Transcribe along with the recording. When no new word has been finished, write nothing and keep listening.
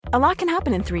A lot can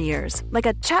happen in 3 years, like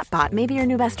a chatbot may be your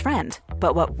new best friend.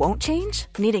 But what won't change?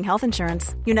 Needing health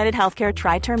insurance. United Healthcare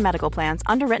Tri-Term Medical Plans,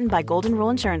 underwritten by Golden Rule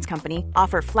Insurance Company,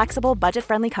 offer flexible,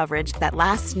 budget-friendly coverage that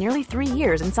lasts nearly 3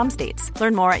 years in some states.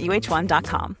 Learn more at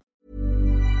uh1.com.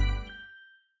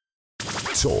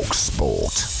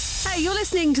 talkSPORT. Hey, you're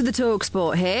listening to the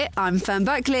talkSPORT here. I'm Fern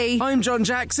Buckley. I'm John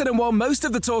Jackson, and while most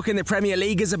of the talk in the Premier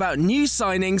League is about new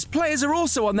signings, players are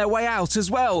also on their way out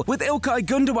as well, with Ilkay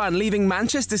Gundogan leaving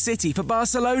Manchester City for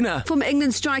Barcelona. Former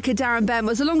England striker Darren Bent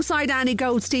was alongside Andy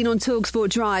Goldstein on talkSPORT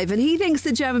Drive, and he thinks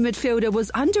the German midfielder was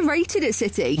underrated at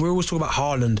City. We're always talking about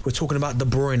Haaland, we're talking about De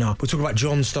Bruyne, we're talking about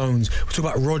John Stones, we're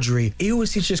talking about Rodri. He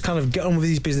always seems to just kind of get on with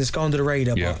his business, go under the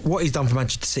radar. Yeah. But what he's done for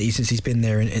Manchester City since he's been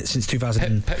there since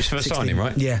 2016. Pep's first signing,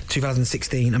 right? Yeah,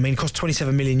 2016. I mean, it cost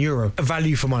 €27 million. A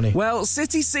value for money. Well,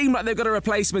 City seem like they've got a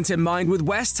replacement in mind, with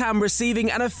West Ham receiving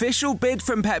an official bid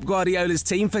from Pep Guardiola's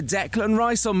team for Declan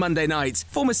Rice on Monday night.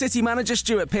 Former City manager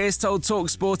Stuart Pearce told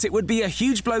talkSPORT it would be a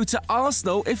huge blow to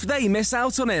Arsenal if they miss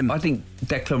out on him. I think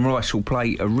Declan Rice will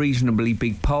play a reasonably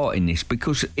big part in this,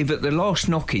 because if at the last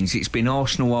knock-ins it's been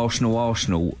Arsenal,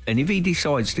 and if he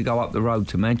decides to go up the road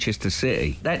to Manchester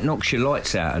City, that knocks your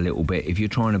lights out a little bit if you're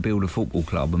trying to build a football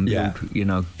club and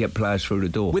get players through the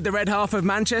door. With the red half of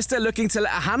Manchester looking to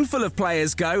let a handful of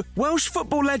players go, Welsh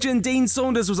football legend Dean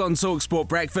Saunders was on talkSPORT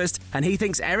Breakfast, and he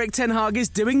thinks Erik ten Hag is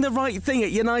doing the right thing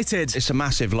at United. It's a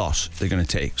massive loss they're going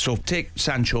to take. So take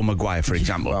Sancho, Maguire, for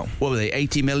example. Well, what were they,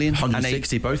 80 million?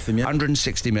 160, both of them, yeah.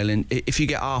 160 million. If you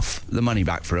get half the money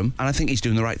back for him, and I think he's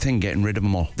doing the right thing, getting rid of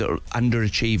them all. They're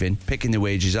underachieving, picking the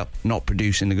wages up, not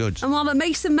producing the goods. And while the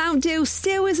Mason Mount deal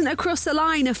still isn't across the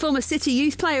line, a former City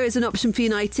youth player is an option for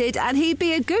United, and he'd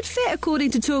be a good fit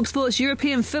according to talkSPORT's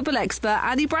European football expert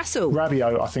Andy Brassel.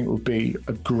 Rabiot, I think, would be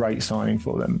a great signing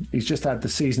for them. He's just had the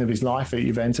season of his life at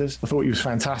Juventus. I thought he was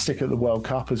fantastic at the World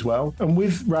Cup as well. And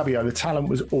with Rabiot, the talent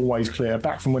was always clear,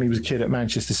 back from when he was a kid at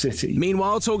Manchester City.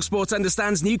 Meanwhile, talkSPORT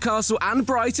understands Newcastle and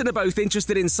Brighton are both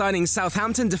interested in signing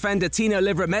Southampton defender Tino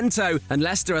Livramento, and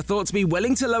Leicester are thought to be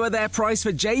willing to lower their price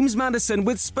for James Maddison,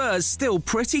 with Spurs still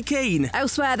pretty keen.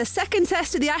 Elsewhere, the second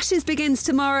test of the Ashes begins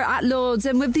tomorrow at Lords,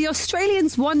 and with the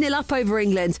Australians 1-0 up over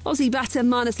England, Aussie batter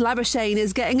Marnus Labuschagne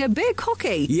is getting a bit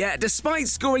cocky. Yeah, despite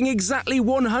scoring exactly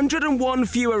 101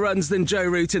 fewer runs than Joe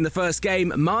Root in the first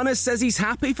game, Marnus says he's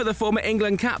happy for the former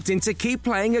England captain to keep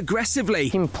playing aggressively.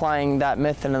 Him playing that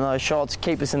method and those shots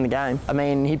keep us in the game. I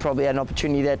mean, he probably had an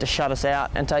opportunity there to shut us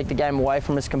out and take the game away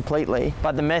from us completely,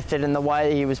 but the method and the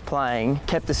way he was playing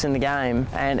kept us in the game,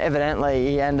 and evidently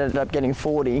he ended up getting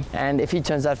 40, and if he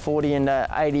turns that 40 into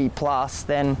 80 plus,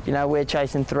 then, we're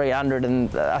chasing 300, and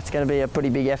that's going to be a pretty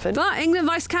big effort. But England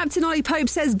vice-captain Ollie Pope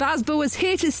says Bazball was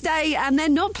here to stay, and they're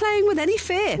not playing with any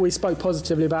fear. We spoke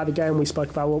positively about the game, we spoke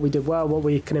about what we did well, what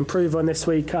we can improve on this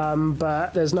week,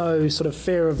 but there's no sort of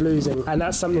fear of losing, and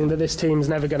that's something that this team's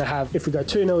never going to have. If we go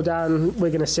 2-0 down, we're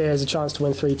going to see it as a chance to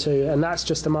win 3-2, and that's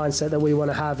just the mindset that we want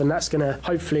to have, and that's going to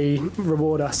hopefully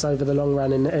reward us over the long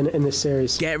run in this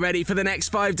series. Get ready for the next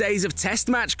 5 days of test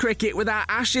match cricket with our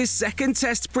Ashes second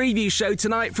test preview show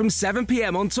tonight from 7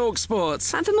 p.m. on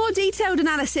talkSPORT. And for more detailed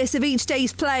analysis of each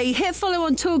day's play, hit follow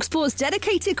on talkSPORT's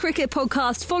dedicated cricket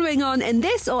podcast following on in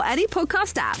this or any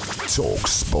podcast app.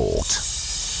 talkSPORT.